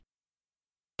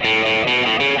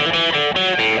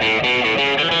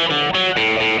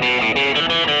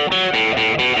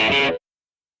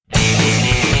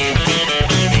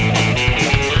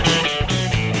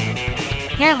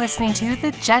listening to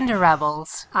The Gender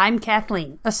Rebels. I'm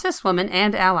Kathleen, a cis woman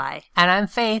and ally. And I'm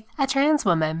Faith, a trans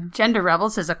woman. Gender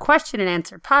Rebels is a question and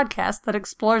answer podcast that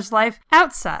explores life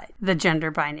outside the gender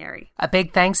binary. A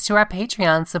big thanks to our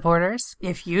Patreon supporters.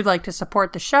 If you'd like to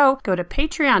support the show, go to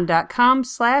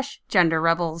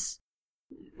patreon.com/genderrebels.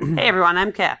 Hey everyone,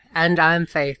 I'm Kath. And I'm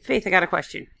Faith. Faith, I got a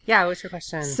question. Yeah, what's your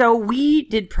question? So we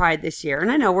did Pride this year,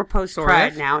 and I know we're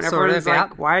post-Pride now, and everyone's like, yeah.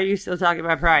 why are you still talking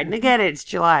about Pride? And I get it, it's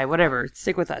July, whatever.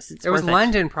 Stick with us. It's There was worth it.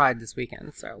 London Pride this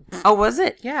weekend, so... Oh, was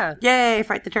it? Yeah. Yay,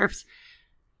 fight the TERFs.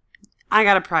 I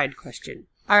got a Pride question.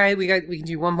 All right, we can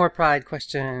do one more Pride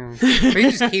question. We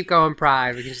can just keep going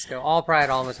Pride. We can just go all Pride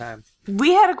all the time.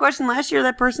 We had a question last year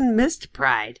that person missed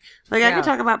Pride. Like, I Yeah. could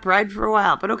talk about Pride for a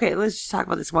while, but okay, let's just talk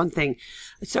about this one thing.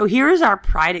 So here is our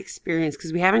Pride experience,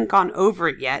 because we haven't gone over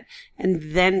it yet,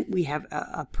 and then we have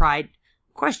a Pride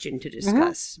question to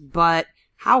discuss. But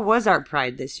how was our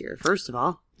Pride this year, first of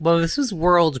all? Well, this was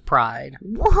World Pride.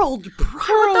 World Pride?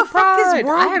 What the fuck is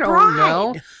World I don't Pride?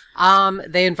 know.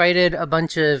 They invited a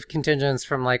bunch of contingents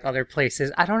from, like, other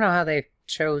places. I don't know how they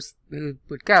chose who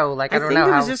would go. Like, I don't think know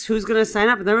it how... was just who's going to sign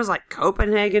up. And there was like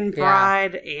Copenhagen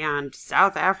Pride and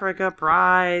South Africa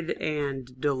Pride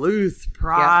and Duluth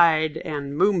Pride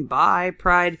and Mumbai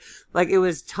Pride. Like, it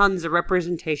was tons of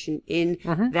representation in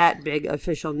that big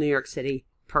official New York City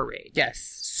parade.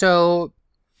 Yes. So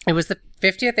it was the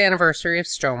 50th anniversary of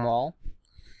Stonewall.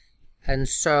 And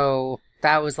so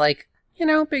that was like, you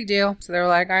know, big deal. So they were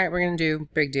like, all right, we're going to do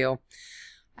big deal.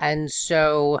 And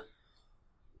so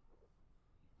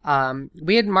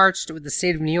we had marched with the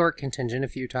state of New York contingent a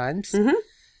few times.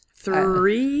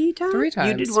 Three times? 3 times.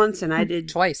 You did once and I did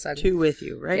Twice. two with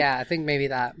you, right? Yeah, I think maybe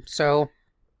that. So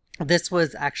this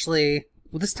was actually,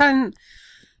 well, this time,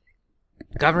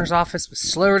 governor's office was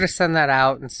slower to send that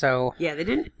out, and so... Yeah, they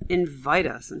didn't invite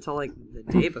us until like the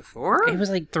day before. It was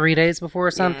like 3 days before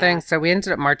or something, Yeah. so we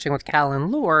ended up marching with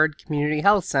Callan Lord Community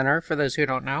Health Center, for those who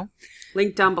don't know.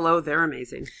 Link down below, they're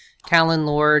amazing. Callan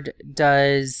Lord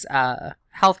does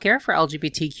healthcare for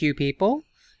LGBTQ people,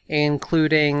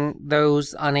 including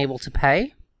those unable to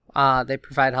pay. They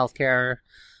provide healthcare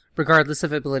regardless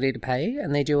of ability to pay,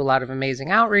 and they do a lot of amazing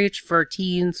outreach for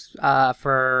teens,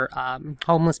 for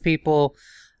homeless people,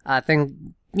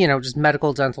 just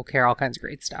medical, dental care, all kinds of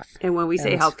great stuff. And when we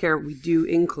say And- healthcare, we do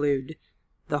include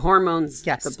the hormones,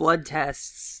 Yes. the blood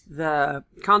tests, the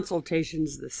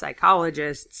consultations, the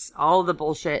psychologists, all the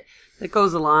bullshit that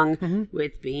goes along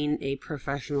with being a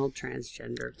professional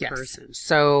transgender person.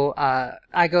 So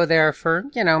I go there for,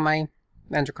 my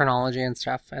endocrinology and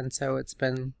stuff, and so it's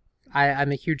been...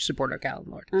 I'm a huge supporter of Callan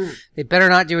Lord. They better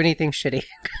not do anything shitty,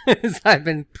 because I've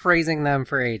been praising them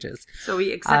for ages. So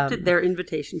we accepted their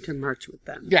invitation to march with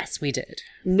them. Yes, we did.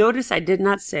 Notice I did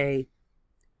not say,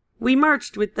 we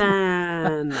marched with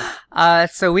them,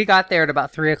 So we got there at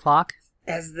about 3 o'clock,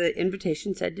 as the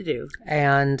invitation said to do.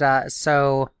 and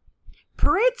so...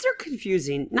 Parades are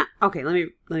confusing. Okay, let me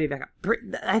back up.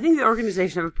 I think the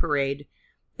organization of a parade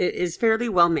is fairly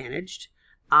well managed.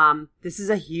 This is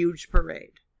a huge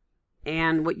parade.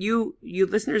 And what you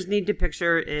listeners need to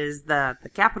picture is the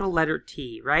capital letter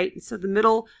T, right? So the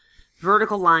middle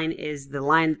vertical line is the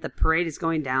line that the parade is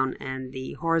going down, and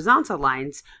the horizontal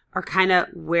lines are kind of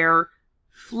where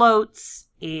floats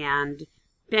and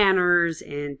banners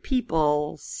and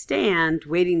people stand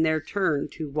waiting their turn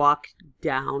to walk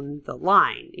down the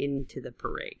line into the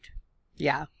parade.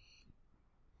 Yeah.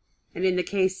 And in the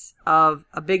case of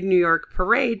a big New York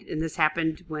parade, and this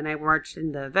happened when I marched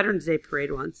in the Veterans Day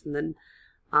parade once, and then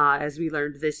as we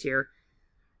learned this year,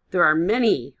 there are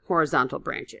many horizontal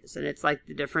branches, and it's like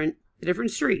the different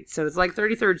streets. So it's like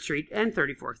 33rd Street and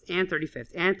 34th and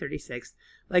 35th and 36th.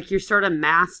 Like you're sort of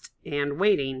massed and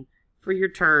waiting for your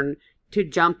turn to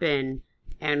jump in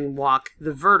and walk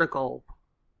the vertical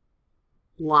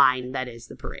line that is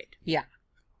the parade. Yeah.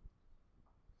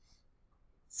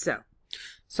 So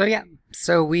yeah.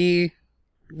 So we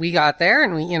got there,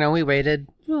 and we waited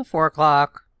 4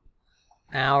 o'clock,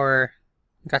 an hour,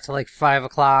 got to like 5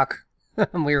 o'clock,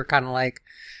 and we were kind of like,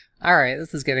 all right,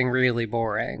 this is getting really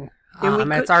boring.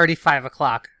 And it's already 5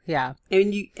 o'clock. Yeah.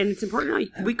 And it's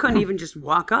important to know, we couldn't even just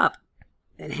walk up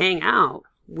and hang out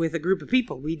with a group of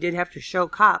people. We did have to show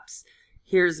cops,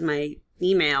 here's my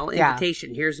email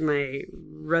invitation, here's my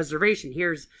reservation,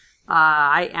 here's,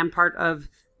 I am part of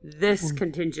this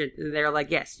contingent. And they're like,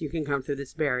 yes, you can come through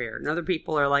this barrier. And other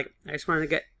people are like, I just want to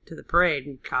get to the parade.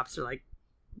 And cops are like,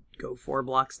 go 4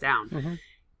 blocks down.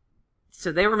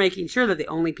 So they were making sure that the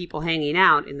only people hanging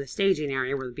out in the staging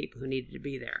area were the people who needed to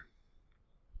be there.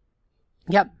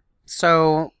 Yep.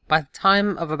 So by the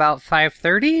time of about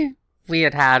 5:30, we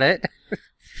had it.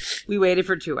 We waited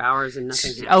for 2 hours and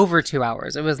nothing happened. Over 2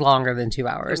 hours. It was longer than 2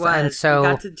 hours. It was. And so, we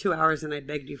got to 2 hours and I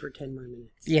begged you for 10 more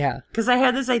minutes. yeah. Because I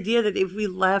had this idea that if we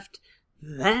left,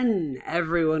 then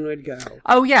everyone would go.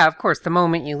 Oh, yeah, of course. The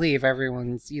moment you leave,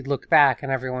 you look back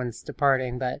and everyone's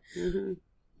departing. But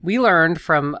we learned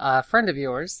from a friend of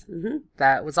yours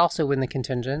that was also in the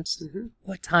contingent.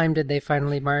 What time did they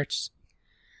finally march?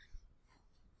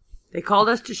 They called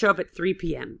us to show up at 3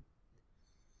 p.m.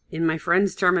 In my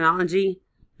friend's terminology,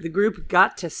 the group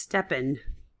got to steppin'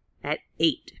 at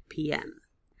 8 p.m.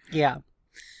 Yeah.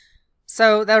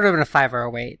 So that would have been a 5-hour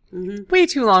wait. Way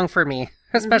too long for me,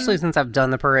 especially since I've done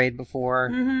the parade before.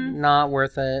 Not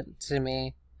worth it to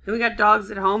me. And we got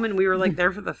dogs at home and we were like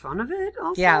there for the fun of it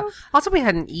also. Yeah. Also, we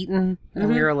hadn't eaten and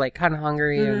we were like kind of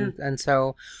hungry. And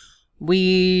so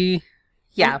we,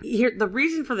 yeah. And here, the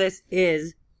reason for this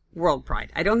is World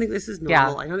Pride. I don't think this is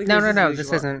normal. I don't think this is usual.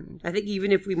 This isn't. I think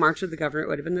even if we marched with the governor, it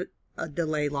would have been a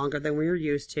delay longer than we were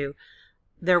used to.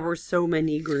 There were so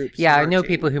many groups. Yeah, marching. I know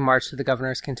people who marched with the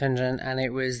governor's contingent, and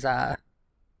it was,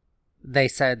 they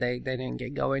said they didn't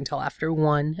get going till after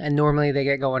 1, and normally they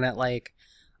get going at like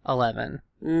 11.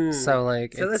 So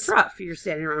that's rough. You're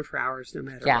standing around for hours no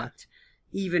matter what.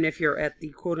 Even if you're at the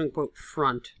quote-unquote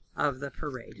front of the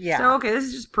parade. Yeah. So, okay, this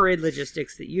is just parade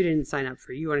logistics that you didn't sign up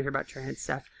for. You want to hear about trans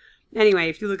stuff. Anyway,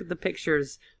 if you look at the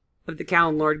pictures of the Cow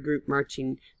and Lord group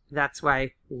marching, that's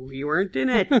why we weren't in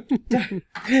it.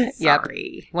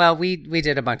 Sorry. Yep. Well, we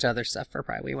did a bunch of other stuff for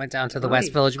Pride. We went down to the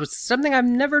West Village, which is something I've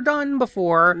never done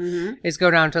before, is go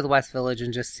down to the West Village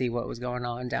and just see what was going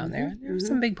on down there. There were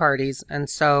some big parties. And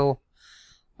so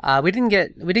we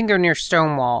didn't go near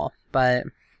Stonewall, but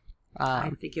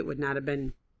I think it would not have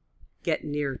been get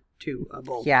near to a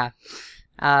bull. Yeah.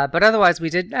 But otherwise, we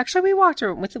walked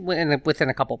around within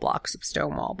a couple blocks of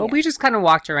Stonewall. But we just kind of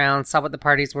walked around, saw what the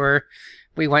parties were.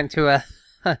 We went to a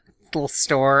little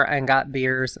store and got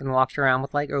beers and walked around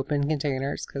with like open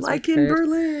containers. Like in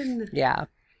Berlin. Yeah.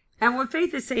 And what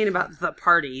Faith is saying about the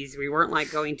parties, we weren't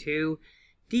like going to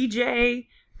DJ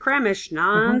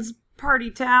Kramishnan's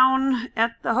party town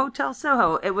at the Hotel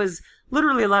Soho. It was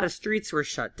literally a lot of streets were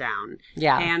shut down.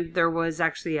 Yeah. And there was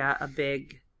actually a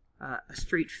big a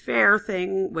street fair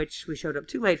thing, which we showed up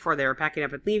too late for. They were packing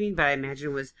up and leaving, but I imagine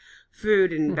it was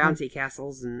food and bouncy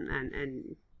castles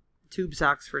and tube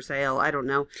socks for sale. I don't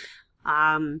know.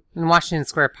 In Washington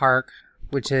Square Park,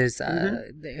 which is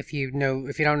if you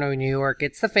don't know New York,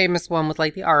 it's the famous one with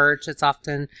like the arch. It's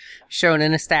often shown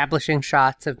in establishing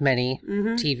shots of many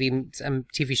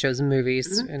TV shows and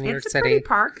movies in New York City. It's a pretty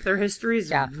park. Their history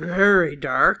is very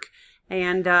dark,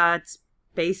 and it's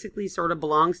basically sort of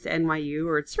belongs to NYU,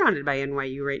 or it's surrounded by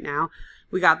NYU right now.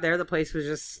 We got there, the place was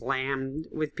just slammed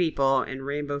with people and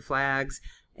rainbow flags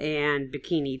and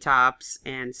bikini tops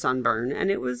and sunburn, and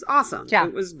it was awesome. Yeah.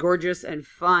 It was gorgeous and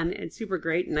fun and super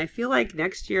great, and I feel like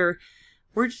next year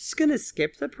we're just gonna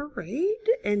skip the parade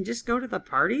and just go to the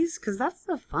parties, because that's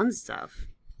the fun stuff.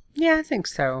 Yeah, I think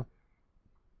so.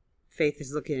 Faith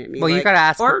is looking at me. Well, you gotta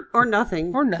ask, or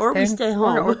nothing, or nothing, or we stay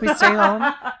home, or we stay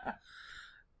home.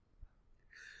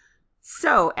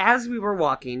 So, as we were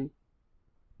walking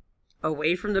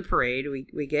away from the parade,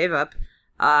 we gave up.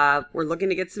 We're looking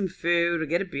to get some food, we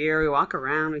get a beer, we walk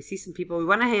around, we see some people. We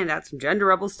want to hand out some Gender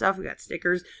Rebel stuff. We got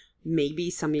stickers. Maybe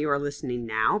some of you are listening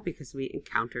now because we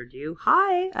encountered you.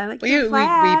 Hi, I like your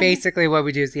flag. We basically, what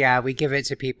we do is, we give it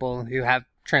to people who have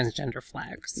transgender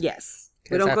flags. Yes.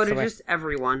 We don't go to just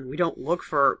everyone. We don't look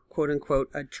for, quote-unquote,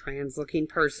 a trans-looking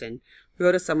person. We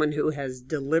go to someone who has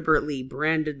deliberately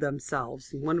branded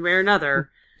themselves in one way or another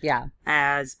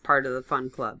as part of the fun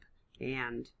club.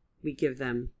 And we give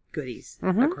them goodies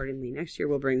accordingly. Next year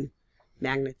we'll bring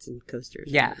magnets and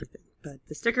coasters and everything. But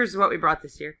the stickers is what we brought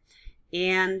this year.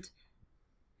 And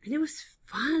it was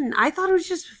fun. I thought it was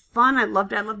just fun. I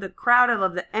loved it. I loved the crowd. I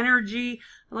loved the energy.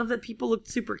 I love that people looked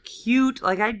super cute.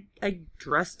 Like I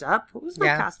dressed up. What was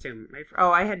my costume?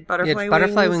 I had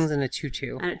butterfly wings and a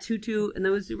tutu. And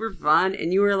that was super fun.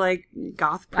 And you were like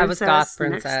goth princess. I was goth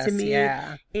princess next to me.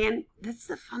 Yeah. And that's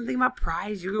the fun thing about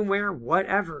Pride. You can wear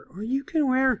whatever, or you can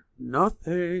wear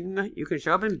nothing. You can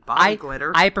show up in body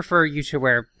glitter. I prefer you to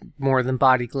wear more than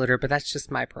body glitter, but that's just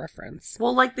my preference.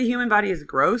 Well, like the human body is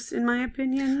gross in my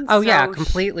opinion. Oh yeah,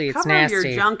 completely. It's nasty. Cover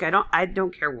your junk. I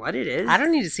don't care what it is. I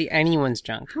don't need to see anyone's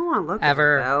junk. Come on, look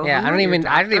ever. At it, though. Yeah, I don't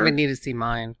even need to see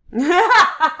mine. But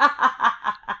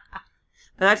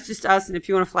that's just us, and if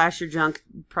you want to flash your junk,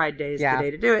 Pride Day is the day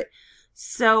to do it.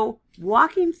 So,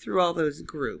 walking through all those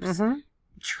groups,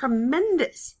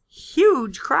 tremendous,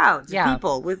 huge crowds of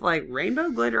people with like rainbow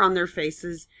glitter on their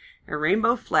faces and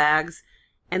rainbow flags,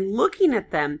 and looking at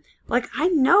them, like I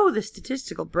know the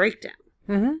statistical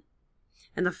breakdown.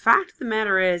 And the fact of the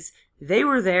matter is, they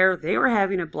were there, they were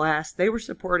having a blast, they were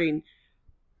supporting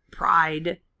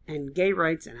pride and gay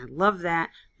rights, and I love that.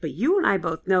 But you and I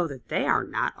both know that they are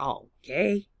not all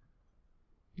gay.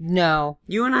 No.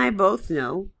 You and I both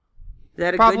know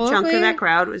that a Probably good chunk of that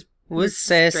crowd was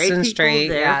cis and people straight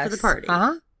there yes. for the party.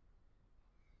 Uh-huh.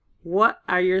 What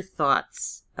are your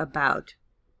thoughts about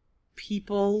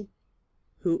people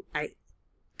who I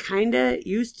kind of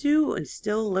used to and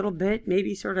still a little bit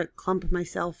maybe sort of clump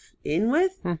myself in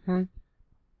with? Mm-hmm.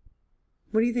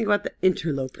 What do you think about the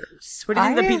interlopers? What do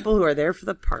you think the people who are there for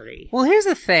the party? Well, here's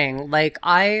the thing. Like,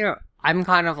 I'm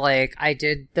kind of like, I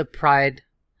did the Pride.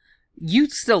 You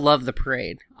still love the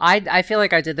parade. I feel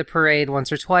like I did the parade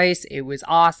once or twice. It was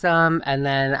awesome. And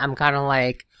then I'm kind of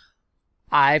like,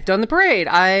 I've done the parade.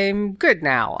 I'm good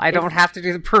now. I don't have to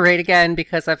do the parade again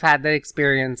because I've had the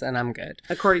experience and I'm good.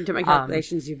 According to my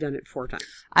calculations, you've done it 4 times.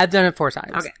 I've done it 4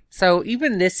 times. Okay. So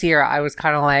even this year, I was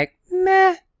kind of like,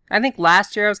 meh. I think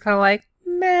last year I was kind of like,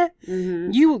 meh.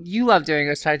 Mm-hmm. You love doing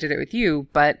it, so I did it with you.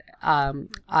 But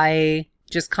I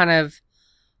just kind of,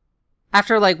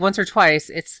 after like once or twice,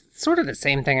 it's sort of the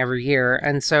same thing every year.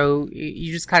 And so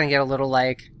you just kind of get a little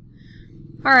like,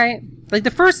 all right. Like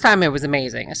the first time it was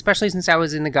amazing, especially since I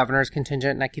was in the governor's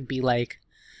contingent and I could be like,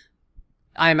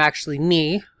 I'm actually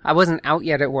me. I wasn't out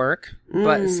yet at work,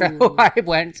 but so I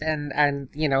went and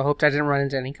hoped I didn't run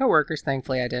into any coworkers.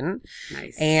 Thankfully I didn't.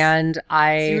 Nice. And So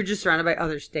you were just surrounded by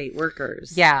other state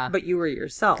workers. Yeah. But you were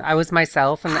yourself. I was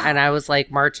myself and I was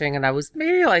like marching and I was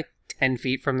maybe like 10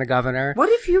 feet from the governor. What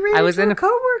if you ran into a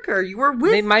coworker? You were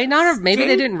with They might not have, maybe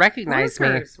they didn't recognize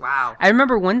workers. me. Wow. I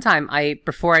remember one time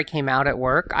before I came out at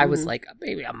work, I was like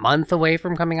maybe a month away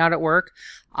from coming out at work.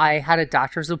 I had a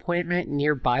doctor's appointment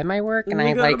nearby my work and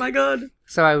oh my God.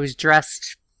 So I was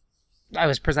dressed, I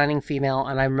was presenting female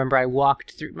and I remember I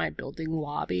walked through my building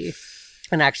lobby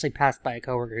and actually passed by a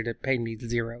coworker that paid me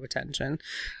 0 attention.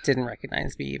 Didn't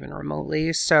recognize me even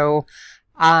remotely. So,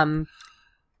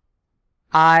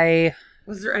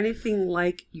 Was there anything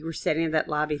like you were sitting in that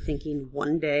lobby thinking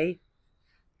one day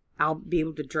I'll be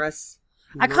able to dress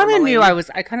I kind of knew I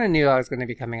was going to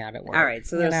be coming out at work. All right,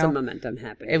 so there's some momentum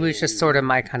happening. It was just sort of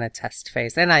my kind of test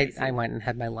phase. And I went and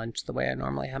had my lunch the way I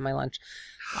normally have my lunch.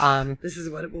 This is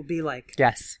what it will be like.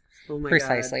 Yes. Oh my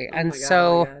precisely. God. And oh my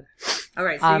so God. All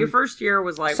right, so your first year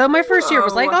was like my first year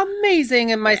was like whoa.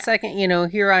 amazing, and my second,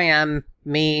 here I am,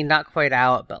 me, not quite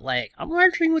out, but like I'm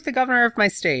marching with the governor of my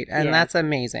state, and that's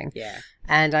amazing. Yeah.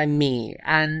 And I'm me.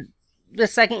 And the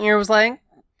second year was like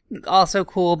also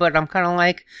cool, but I'm kind of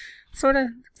like sort of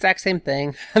exact same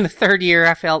thing. And the third year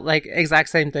I felt like exact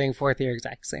same thing. Fourth year,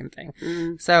 exact same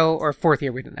thing. So, or fourth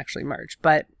year we didn't actually merge,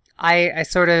 but I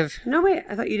sort of No, wait,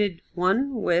 I thought you did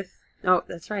one with Oh,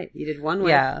 that's right. You did one with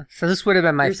yeah. So this would have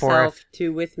been my yourself, fourth.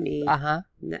 2 with me. Uh-huh.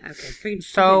 Okay.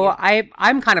 So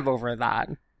I'm kind of over that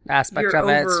aspect of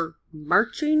it. Over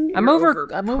marching? I'm over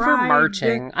pride?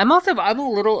 marching. I'm a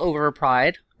little over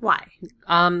pride. Why?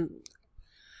 After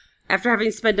After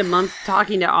having spent a month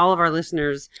talking to all of our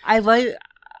listeners. I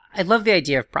love the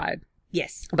idea of pride.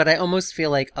 Yes. But I almost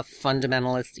feel like a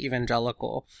fundamentalist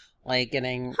evangelical, like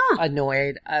getting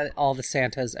annoyed at all the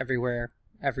Santas everywhere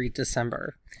every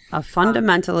December. A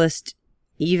fundamentalist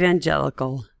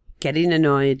evangelical getting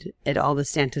annoyed at all the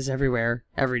Santas everywhere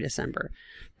every December.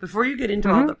 Before you get into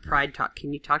all the pride talk,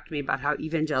 can you talk to me about how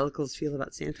evangelicals feel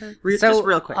about Santa? Just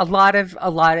real quick. A lot of,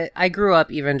 I grew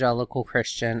up evangelical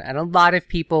Christian, and a lot of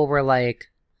people were like,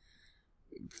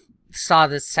 saw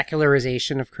the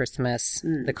secularization of Christmas,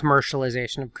 the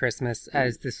commercialization of Christmas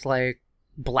as this like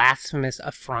blasphemous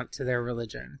affront to their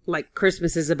religion. Like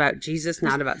Christmas is about Jesus,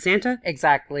 not about Santa?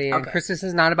 Exactly. And Christmas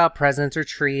is not about presents or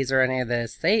trees or any of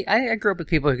this. I grew up with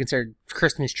people who considered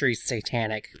Christmas trees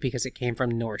satanic because it came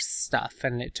from Norse stuff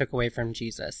and it took away from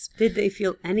Jesus. Did they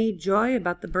feel any joy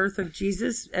about the birth of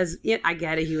Jesus? I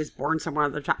get it. He was born somewhere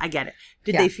on the top. I get it.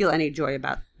 Did they feel any joy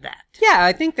about that? Yeah,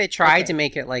 I think they tried to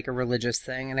make it like a religious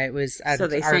thing, and it was so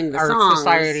they sang the our songs.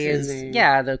 Society is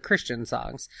the Christian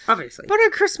songs, obviously. But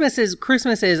Christmas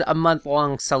is a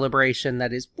month-long celebration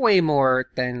that is way more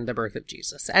than the birth of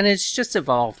Jesus, and it's just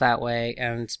evolved that way.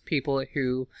 And people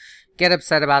who get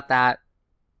upset about that,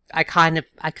 I kind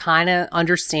of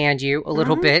understand you a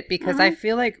little bit because I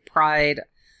feel like pride.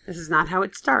 This is not how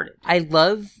it started. I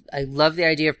love the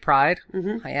idea of pride.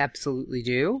 I absolutely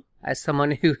do. As someone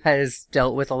who has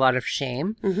dealt with a lot of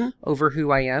shame over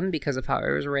who I am because of how I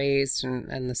was raised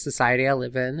and the society I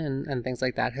live in and things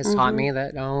like that has taught me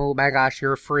that, oh my gosh,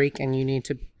 you're a freak and you need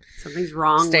to something's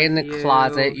wrong. Stay in the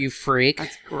closet, you freak.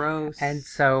 That's gross. And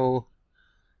so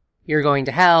you're going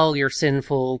to hell, you're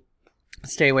sinful,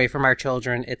 stay away from our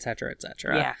children, etc.,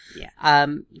 etc. Yeah.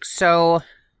 So,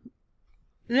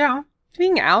 you know,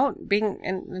 being out,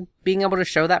 being able to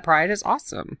show that pride is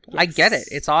awesome. Yes. I get it.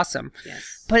 It's awesome.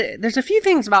 Yes. But there's a few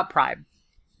things about pride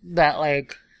that,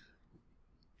 like,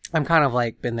 I'm kind of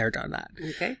like been there, done that.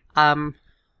 Okay.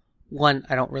 One,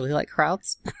 I don't really like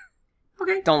crowds.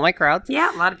 Okay. Don't like crowds.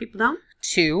 Yeah, a lot of people don't.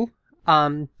 Two,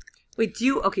 Wait, do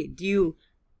you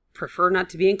prefer not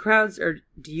to be in crowds, or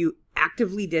do you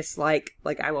actively dislike,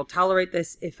 like, I will tolerate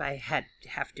this if I have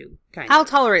to, kind of? I'll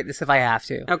tolerate this if I have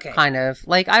to. Okay. Kind of.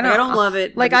 Like, I don't love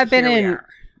it. Like, but I've been here we in, are.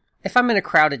 if I'm in a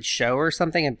crowded show or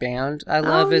something, a band I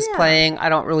love is yeah. playing. I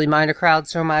don't really mind a crowd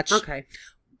so much. Okay.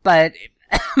 But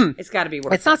It's got to be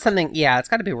worth it. it's not something, it's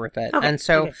got to be worth it. Okay, And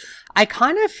so okay. I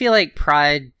kind of feel like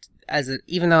pride,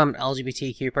 even though I'm an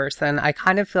LGBTQ person, I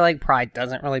kind of feel like pride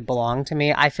doesn't really belong to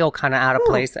me. I feel kind of out of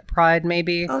place at pride,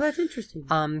 maybe. Oh, that's interesting.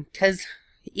 Because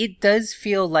it does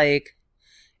feel like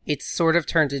it's sort of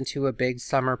turned into a big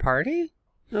summer party.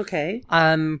 Okay.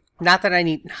 Not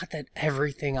that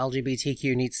everything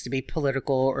LGBTQ needs to be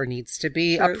political or needs to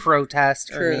be a True.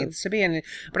 protest or True. needs to be in,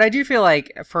 but I do feel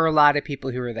like for a lot of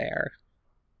people who are there,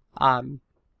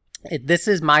 this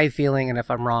is my feeling, and if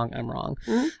I'm wrong, I'm wrong.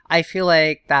 Mm-hmm. I feel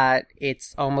like that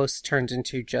it's almost turned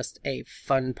into just a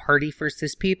fun party for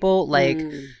cis people, like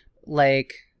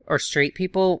or straight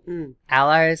people,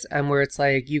 allies, and where it's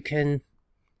like you can,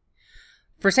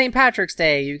 for St. Patrick's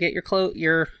Day, you get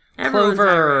your Everyone's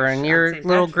clover Irish and on your St.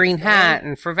 little Patrick's green Day. hat,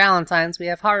 and for Valentine's we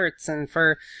have hearts, and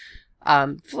for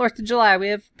 4th of July we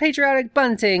have patriotic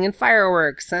bunting and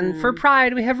fireworks, and for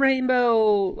Pride we have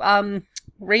rainbow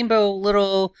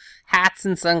little hats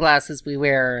and sunglasses we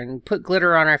wear and put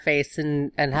glitter on our face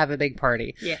and have a big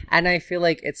party. Yeah. And I feel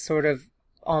like it's sort of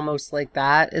almost like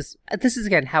that. This is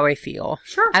again how I feel.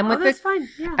 Sure. And with that's fine.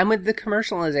 Yeah. And with the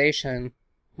commercialization,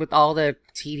 with all the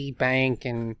TD Bank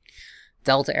and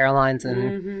Delta Airlines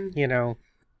and, you know,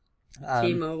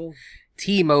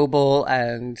 T-Mobile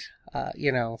and,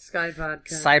 you know, Sky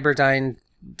Vodka. Cyberdyne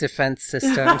Defense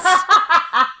Systems.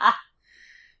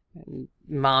 And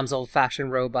Mom's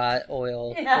Old-Fashioned Robot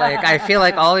Oil. Like, I feel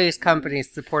like all these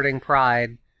companies supporting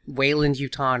Pride, Wayland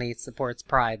Yutani supports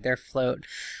Pride, their float.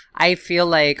 I feel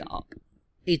like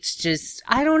it's just,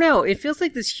 I don't know, it feels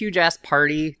like this huge-ass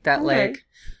party that, like,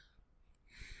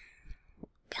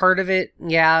 part of it,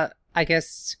 I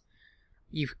guess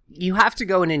you have to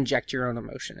go and inject your own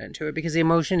emotion into it because the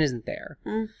emotion isn't there.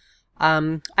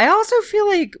 I also feel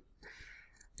like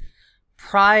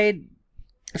Pride,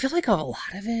 I feel like a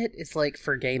lot of it is like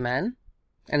for gay men.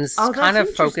 And it's kind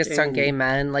of focused on gay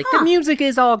men. Like, the music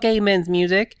is all gay men's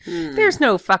music. There's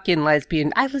no fucking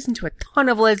lesbian. I listen to a ton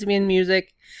of lesbian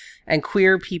music and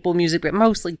queer people music, but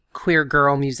mostly queer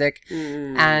girl music.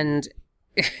 And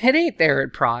it ain't there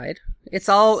at Pride. It's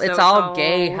all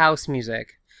gay house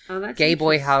music. Oh, that's gay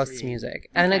boy house interesting. music.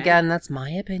 And again, that's my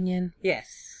opinion.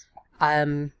 Yes.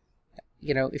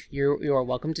 You know, if you're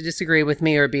welcome to disagree with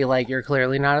me or be like, you're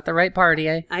clearly not at the right party.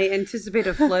 I anticipate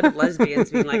a flood of lesbians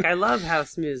being like, I love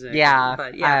house music. Yeah.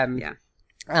 But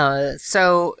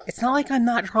So it's not like I'm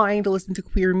not trying to listen to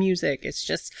queer music. It's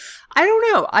just, I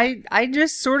don't know. I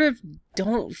just sort of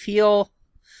don't feel,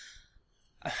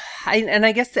 and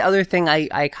I guess the other thing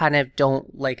I kind of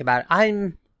don't like about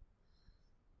it,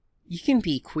 you can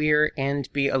be queer and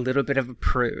be a little bit of a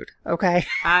prude, okay?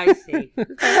 I see.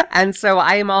 And so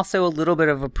I am also a little bit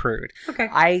of a prude. Okay.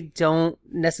 I don't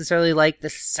necessarily like the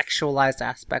sexualized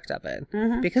aspect of it.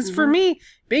 Because for me,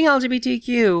 being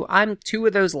LGBTQ, I'm two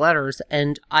of those letters,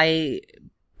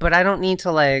 but I don't need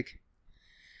to, like,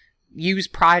 use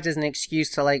Pride as an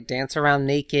excuse to, like, dance around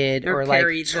naked or like,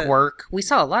 twerk. We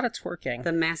saw a lot of twerking.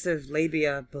 The massive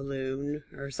labia balloon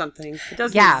or something. It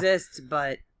doesn't exist,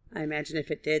 but I imagine if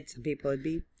it did, some people would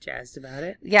be jazzed about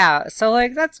it. Yeah, so,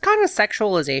 like, that's kind of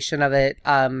sexualization of it,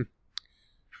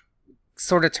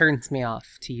 sort of turns me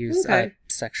off, to use a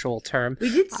sexual term. We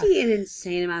did see an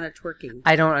insane amount of twerking.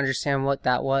 I don't understand what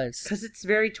that was. Because it's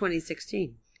very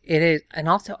 2016. It is, and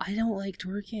also, I don't like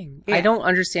twerking. Yeah. I don't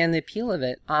understand the appeal of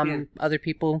it. Other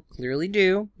people clearly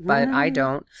do, but I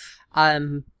don't. I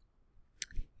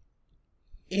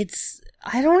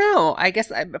don't know. I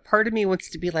guess a part of me wants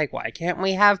to be like, why can't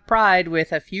we have Pride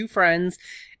with a few friends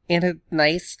in a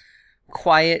nice,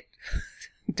 quiet,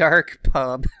 dark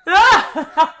pub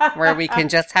where we can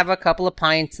just have a couple of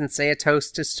pints and say a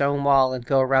toast to Stonewall and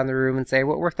go around the room and say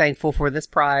what we're thankful for this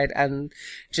Pride and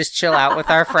just chill out with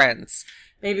our friends.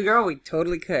 Baby girl, we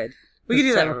totally could. We could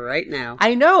do that right now.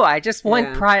 I know. I just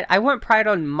want Pride. I want Pride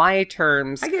on my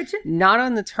terms. I get you. Not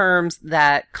on the terms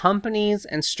that companies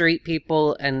and straight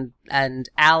people and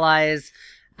allies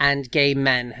and gay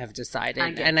men have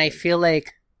decided. And you.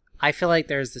 I feel like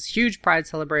there's this huge pride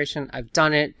celebration. I've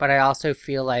done it, but I also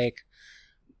feel like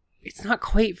it's not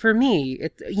quite for me.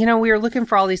 We were looking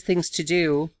for all these things to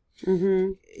do,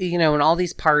 and all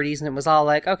these parties, and it was all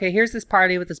like, okay, here's this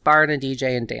party with this bar and a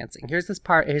DJ and dancing. Here's this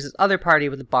other party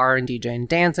with a bar and DJ and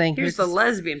dancing. Here's the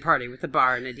lesbian party with a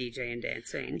bar and a DJ and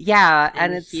dancing. Yeah,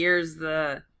 and here's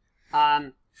the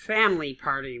family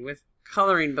party with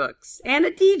coloring books and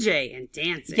a DJ and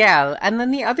dancing. Yeah, and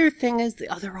then the other thing is, the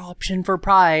other option for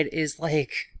pride is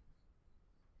like,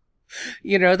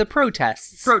 the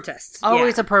protests.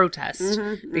 Always a protest.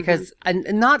 Because, and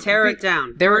not... Tear it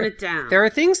down. Burn it down. There are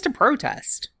things to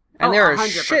protest. And there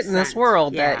is shit in this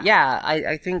world that,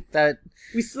 I think that...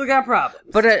 We still got problems.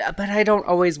 But I don't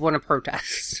always want to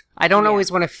protest. I don't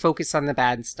always want to focus on the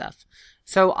bad stuff.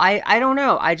 So I don't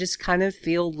know. I just kind of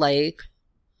feel like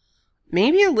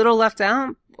maybe a little left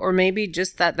out, or maybe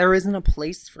just that there isn't a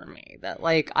place for me. That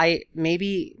like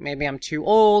maybe I'm too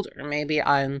old, or maybe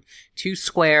I'm too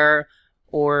square,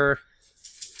 or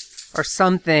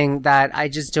something that I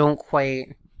just don't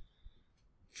quite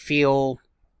feel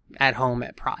at home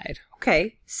at Pride.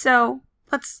 Okay, so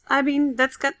that's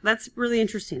really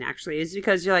interesting actually, is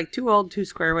because you're like too old, too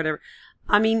square, whatever.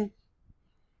 I mean,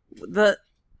 the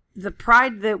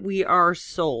pride that we are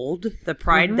sold, the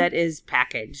pride that is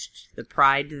packaged, the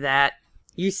pride that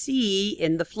you see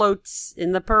in the floats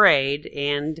in the parade,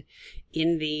 and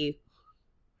in the,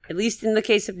 at least in the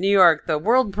case of New York, the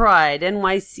World Pride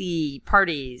NYC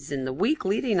parties in the week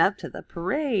leading up to the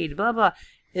parade, blah, blah,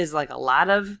 is like a lot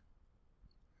of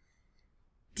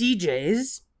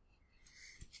DJs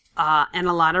and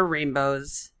a lot of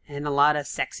rainbows and a lot of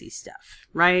sexy stuff,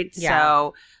 right? Yeah.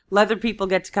 So leather people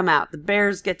get to come out. The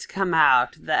bears get to come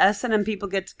out. The S&M people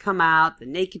get to come out. The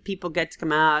naked people get to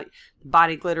come out. The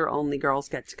body glitter only girls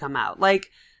get to come out. Like,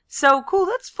 so cool.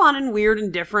 That's fun and weird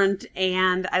and different.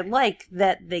 And I like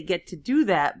that they get to do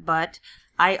that. But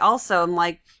I also am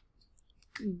like,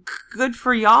 good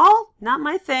for y'all. Not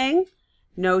my thing.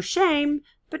 No shame.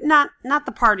 But not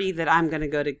the party that I'm going to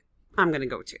go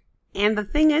to. And the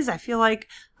thing is, I feel like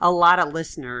a lot of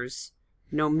listeners,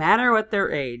 no matter what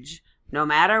their age, no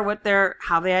matter what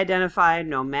how they identify,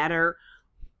 no matter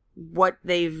what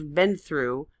they've been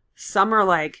through, some are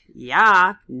like,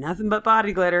 yeah, nothing but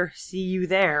body glitter, see you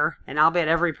there, and I'll be at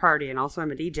every party, and also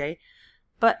I'm a DJ.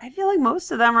 But I feel like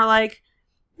most of them are like,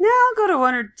 no, I'll go to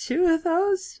one or two of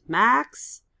those,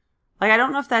 max. Like, I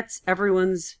don't know if that's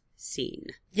everyone's scene.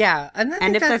 Yeah.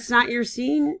 And if that's not your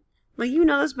scene, well, you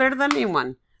know this better than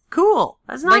anyone. Cool.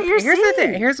 That's not your here's scene. The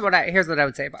thing. Here's what I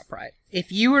would say about Pride.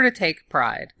 If you were to take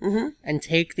Pride and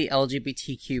take the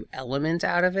LGBTQ element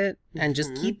out of it, and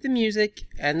just keep the music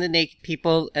and the naked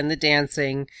people and the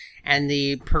dancing and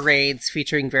the parades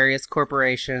featuring various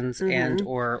corporations and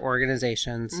or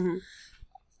organizations,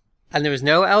 and there was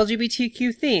no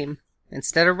LGBTQ theme,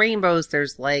 instead of rainbows,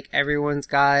 there's like everyone's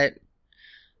got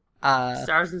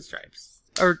Stars and Stripes,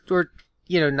 or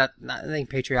not anything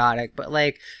patriotic, but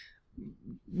like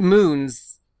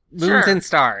moons Sure. and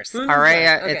stars. Moons all and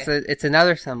right, stars. Okay. it's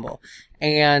another symbol,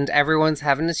 and everyone's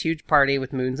having this huge party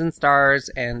with moons and stars,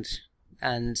 and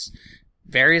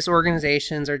various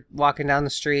organizations are walking down the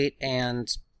street,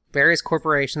 and various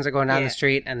corporations are going down the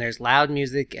street, and there's loud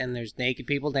music, and there's naked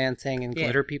people dancing, and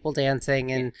glitter people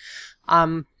dancing, and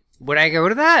would I go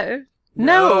to that?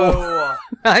 No.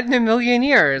 Not in a million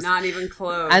years. Not even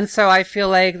close. And so I feel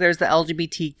like there's the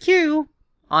LGBTQ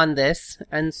on this,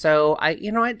 and so I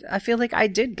feel like I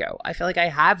did go. I feel like I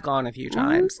have gone a few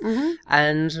times,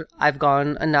 and I've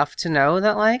gone enough to know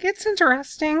that like it's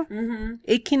interesting.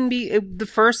 It can be. The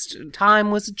first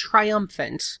time was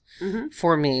triumphant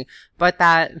for me, but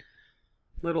that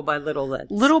little by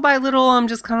little, I'm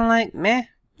just kind of like meh.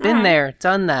 Been there,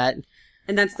 done that.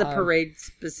 And that's the parade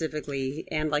specifically,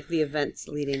 and like the events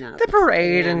leading up. The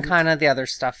parade and kind of the other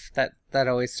stuff that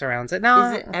always surrounds it.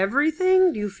 Now, is it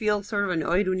everything? Do you feel sort of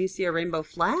annoyed when you see a rainbow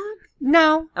flag?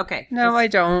 No. Okay. No, I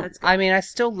don't. I mean, I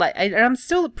still like.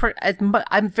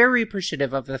 I'm very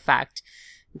appreciative of the fact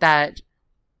that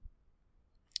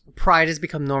Pride has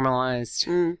become normalized.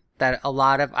 That a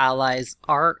lot of allies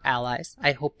are allies.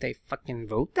 I hope they fucking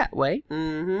vote that way.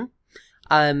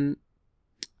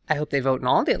 I hope they vote in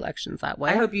all the elections that way.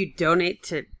 I hope you donate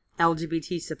to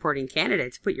LGBT supporting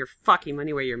candidates. Put your fucking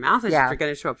money where your mouth is if you're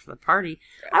going to show up for the party.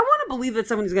 I want to believe that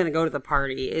someone who's going to go to the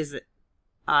party is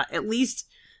at least,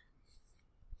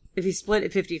 if you split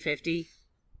it 50-50,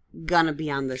 gonna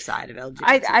be on the side of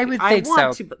LGBT. I would think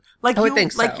so. I would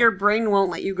think so. Like your brain won't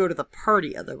let you go to the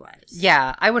party otherwise.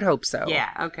 Yeah, I would hope so. Yeah,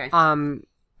 okay.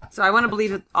 So I want to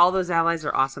believe that all those allies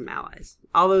are awesome allies.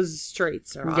 All those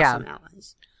straights are awesome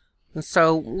allies.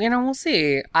 So, we'll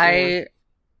see. I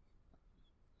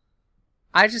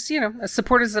just, as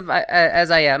supportive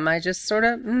as I am, I just sort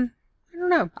of, I don't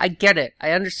know. I get it.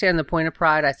 I understand the point of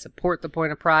Pride. I support the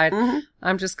point of Pride. Mm-hmm.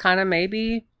 I'm just kind of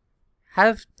maybe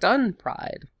have done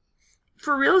Pride.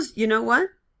 For reals, you know what?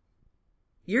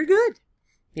 You're good.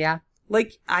 Yeah.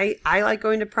 Like, I like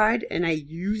going to Pride, and I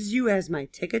use you as my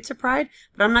ticket to Pride,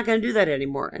 but I'm not going to do that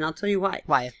anymore, and I'll tell you why.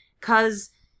 Why?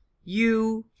 Because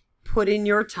you put in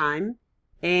your time,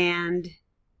 and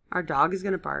our dog is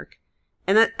going to bark.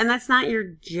 And that's not your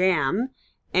jam.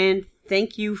 And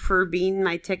thank you for being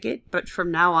my ticket. But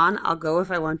from now on, I'll go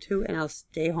if I want to, and I'll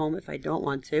stay home if I don't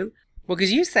want to. Well,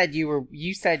 because you said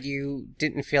you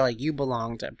didn't feel like you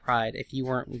belonged at Pride if you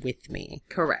weren't with me.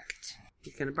 Correct.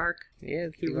 He's gonna bark. Yeah,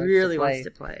 he really wants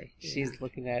to play. She's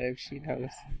looking at him. She knows.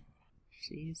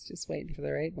 She's just waiting for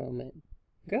the right moment.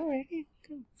 Go, Ricky.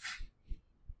 Go.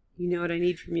 You know what I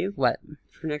need from you? What?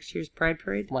 For next year's Pride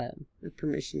Parade? What? A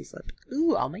permission slip.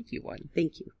 Ooh, I'll make you one.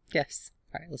 Thank you. Yes.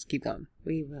 All right, let's keep going.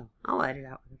 We will. I'll edit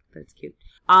out, but it's cute.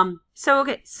 So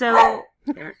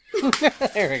there.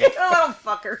 There we go. Oh,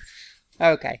 fucker.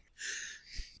 Okay.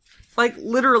 Like,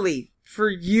 literally,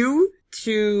 for you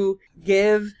to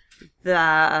give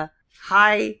the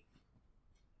High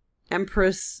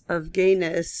Empress of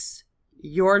Gayness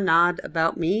your nod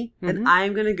about me, then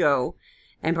I'm going to go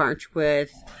and march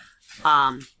with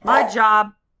my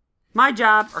job,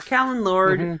 or Callan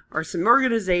Lord, or some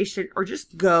organization, or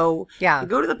just go and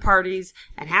go to the parties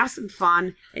and have some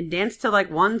fun and dance to like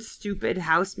one stupid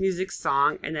house music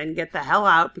song and then get the hell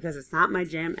out because it's not my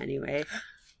jam anyway.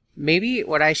 Maybe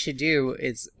what I should do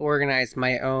is organize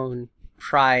my own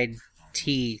Pride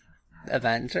tea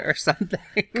event or something.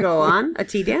 Go on, a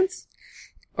tea dance?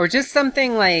 Or just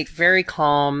something like very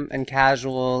calm and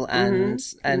casual and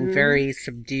very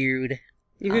subdued.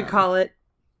 You could call it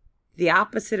the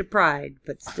opposite of Pride,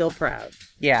 but still proud.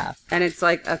 Yeah. And it's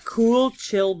like a cool,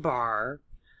 chill bar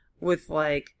with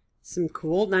like some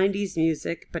cool 90s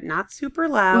music, but not super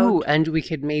loud. Ooh, and we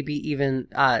could maybe even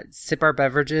sip our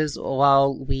beverages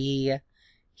while we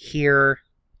hear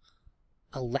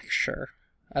a lecture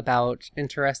about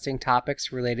interesting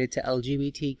topics related to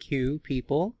LGBTQ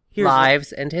people,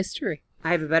 lives, and history.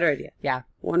 I have a better idea. Yeah.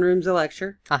 One room's a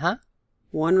lecture. Uh-huh.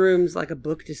 One room's like a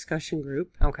book discussion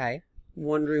group. Okay.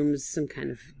 One room's some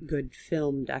kind of good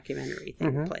film documentary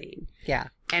thing playing. Yeah.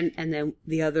 And then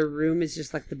the other room is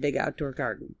just like the big outdoor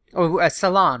garden. Or a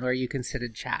salon where you can sit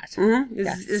and chat.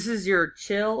 This is your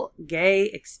chill, gay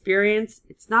experience.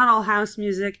 It's not all house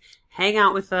music. Hang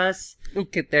out with us.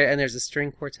 Okay, there's a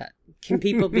string quartet. Can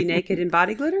people be naked in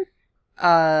body glitter?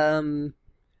 No.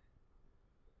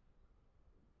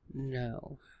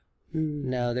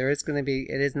 No, there is going to be...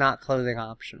 It is not clothing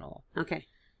optional. Okay.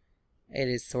 It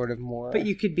is sort of more... But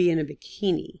you could be in a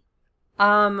bikini.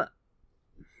 I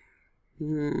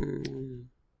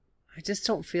just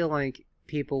don't feel like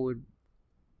people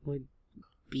would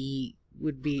be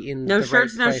in no the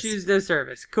shirts, right no place. shoes, no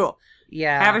service. Cool.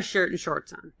 Yeah. Have a shirt and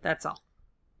shorts on. That's all.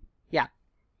 Yeah.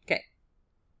 Okay.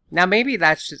 Now maybe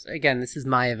that's just, again, this is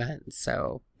my event,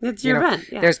 so... It's your event.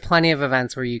 Yeah. There's plenty of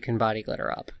events where you can body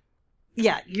glitter up.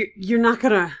 Yeah, you're not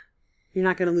gonna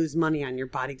lose money on your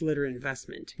body glitter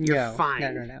investment. You're fine.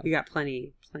 No. You got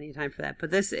plenty of time for that.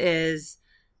 But this is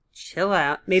chill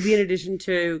out. Maybe in addition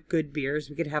to good beers,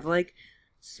 we could have like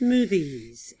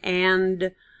smoothies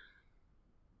and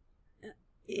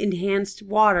enhanced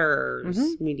waters,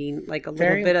 meaning like a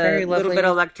little bit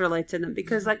of electrolytes in them,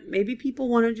 because like maybe people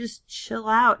want to just chill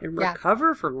out and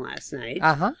recover from last night.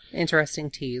 Interesting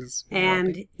teas.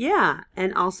 And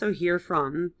and also hear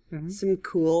from some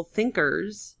cool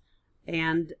thinkers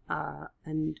and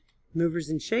movers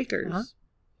and shakers.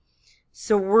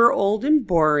 So we're old and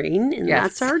boring, and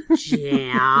that's our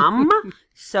jam.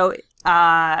 So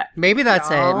maybe that's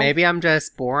it. Maybe I'm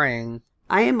just boring.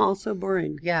 I am also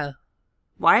boring. Yeah.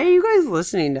 Why are you guys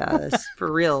listening to us?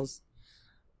 For reals.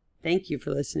 Thank you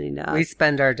for listening to us. We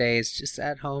spend our days just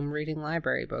at home reading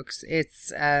library books.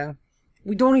 It's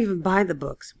we don't even buy the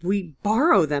books. We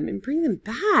borrow them and bring them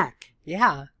back.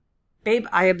 Yeah. Babe,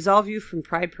 I absolve you from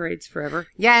Pride Parades forever.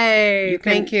 Yay!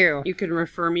 Thank you. You can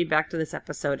refer me back to this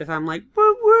episode if I'm like, but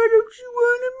why don't you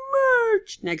want to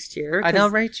march next year? And I'll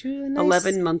write you a nice...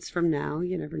 11 months from now.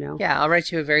 You never know. Yeah, I'll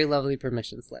write you a very lovely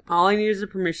permission slip. All I need is a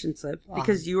permission slip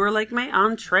because you are like my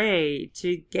entree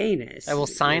to gayness. I will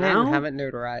sign it and have it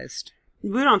notarized.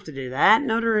 We don't have to do that.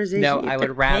 Notarization. No, I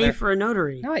would rather pay for a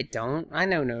notary. No, I don't. I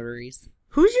know notaries.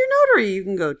 Who's your notary you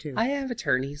can go to? I have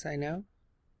attorneys I know.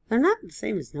 They're not the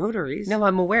same as notaries. No,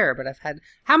 I'm aware, but I've had...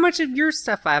 How much of your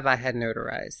stuff have I had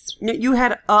notarized? No, you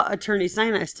had a attorney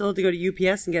sign it. I still had to go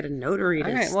to UPS and get a notary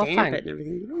to stamp fine. it and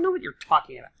everything. You don't know what you're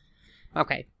talking about.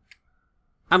 Okay.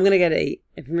 I'm going to get a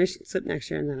permission slip next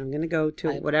year, and then I'm going to go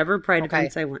to whatever Pride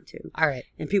events I want to. All right.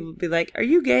 And people will be like, are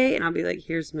you gay? And I'll be like,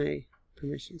 here's my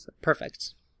permission slip.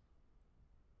 Perfect.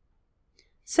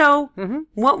 So,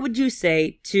 what would you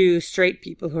say to straight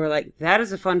people who are like, that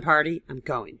is a fun party, I'm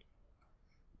going?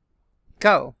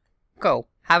 Go.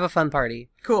 Have a fun party.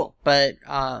 Cool. But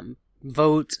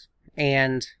vote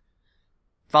and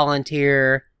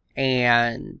volunteer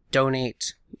and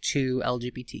donate to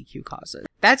LGBTQ causes.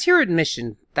 That's your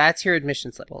admission. That's your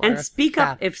admission slip. And speak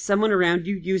up if someone around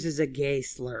you uses a gay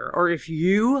slur, or if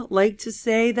you like to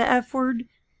say the F word.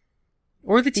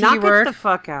 Or the T knock word. Knock it the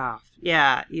fuck off.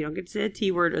 Yeah, you don't get to say the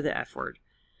T word or the F word.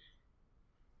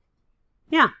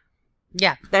 Yeah.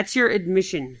 Yeah. That's your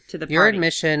admission to the party. Your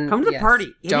admission. Come to the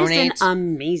party. It donate, is an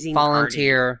amazing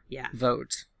volunteer, party.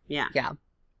 vote. Yeah. Yeah.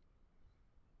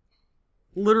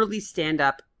 Literally stand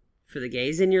up for the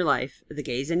gays in your life, the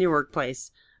gays in your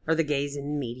workplace, or the gays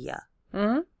in media.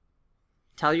 Mm-hmm.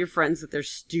 Tell your friends that they're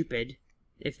stupid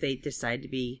if they decide to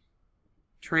be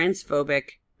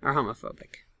transphobic or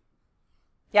homophobic.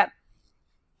 Yep.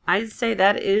 I'd say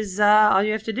that is all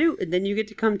you have to do. And then you get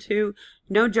to come to,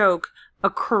 no joke, a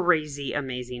crazy,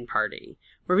 amazing party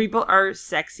where people are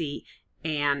sexy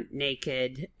and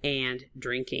naked and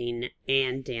drinking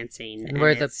and dancing. And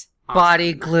where the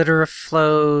body glitter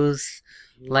flows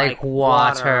like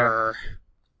water.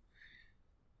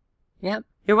 Yep.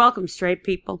 You're welcome, straight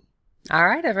people. All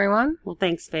right, everyone. Well,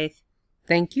 thanks, Faith.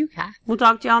 Thank you, Kath. We'll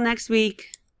talk to y'all next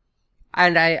week.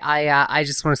 And I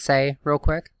just want to say real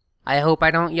quick, I hope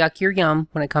I don't yuck your yum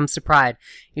when it comes to Pride.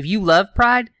 If you love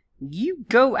Pride, you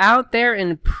go out there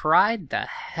and Pride the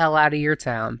hell out of your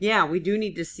town. Yeah, we do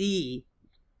need to see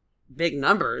big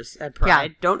numbers at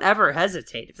Pride. Yeah. Don't ever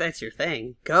hesitate if that's your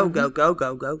thing. Go, go, go,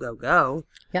 go, go, go, go.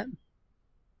 Yep.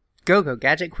 Go,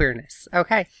 gadget queerness.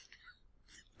 Okay.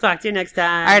 Talk to you next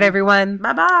time. All right, everyone.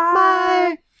 Bye-bye.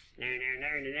 Bye.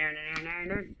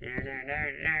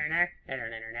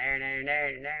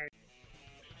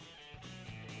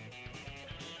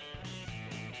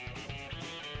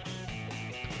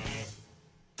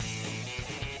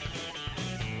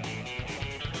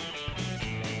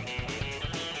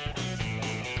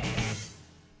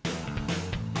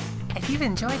 If you've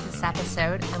enjoyed this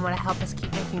episode and want to help us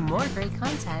keep making more great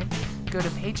content, go to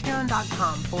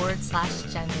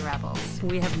patreon.com/genderrebels.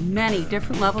 We have many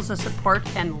different levels of support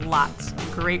and lots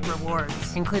of great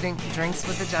rewards, including drinks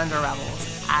with the Gender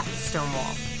Rebels at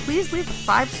Stonewall. Please leave a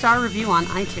 5-star review on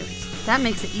iTunes. That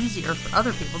makes it easier for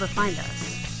other people to find us.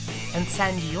 And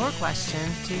send your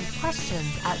questions to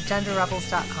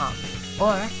questions@genderrebels.com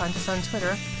or find us on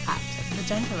Twitter @The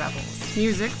Gender Rebels.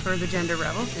 Music for The Gender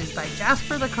Rebels is by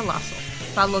Jasper the Colossal.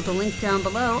 Follow the link down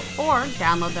below or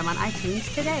download them on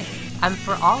iTunes today. And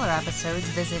for all our episodes,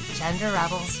 visit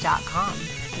genderrebels.com.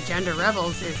 The Gender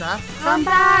Rebels is a Come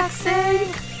Back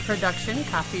Sync production,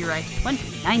 copyright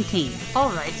 2019. All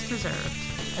rights reserved.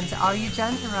 And to all you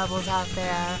Gender Rebels out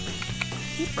there,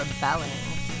 keep rebelling.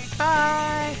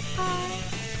 Bye. Bye.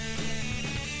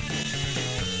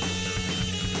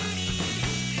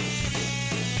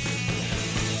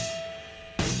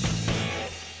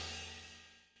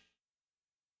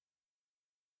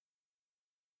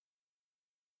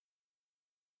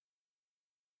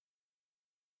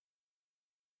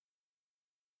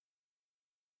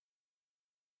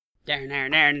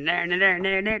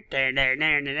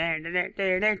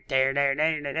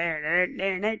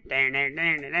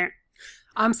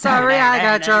 I'm sorry I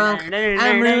got drunk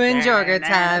and ruined your good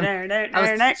time. I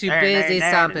was too busy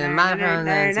stomping my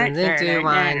hands and into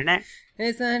wine.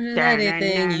 It's not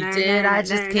anything you did, I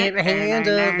just can't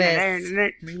handle this.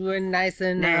 You were nice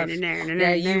enough,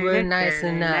 yeah, you were nice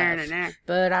enough.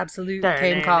 But Absolute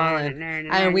came calling,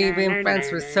 and we've been friends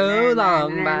for so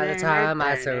long. By the time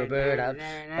I sobered up,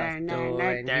 the door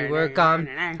and you were gone.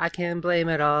 I can't blame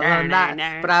it all on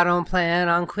that, but I don't plan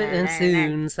on quitting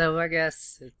soon. So I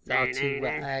guess it's all too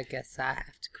well. I guess I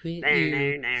have to quit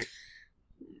you.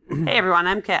 Hey everyone,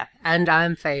 I'm Kath. And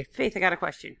I'm Faith. Faith, I got a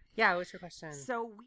question. Yeah, what's your question? So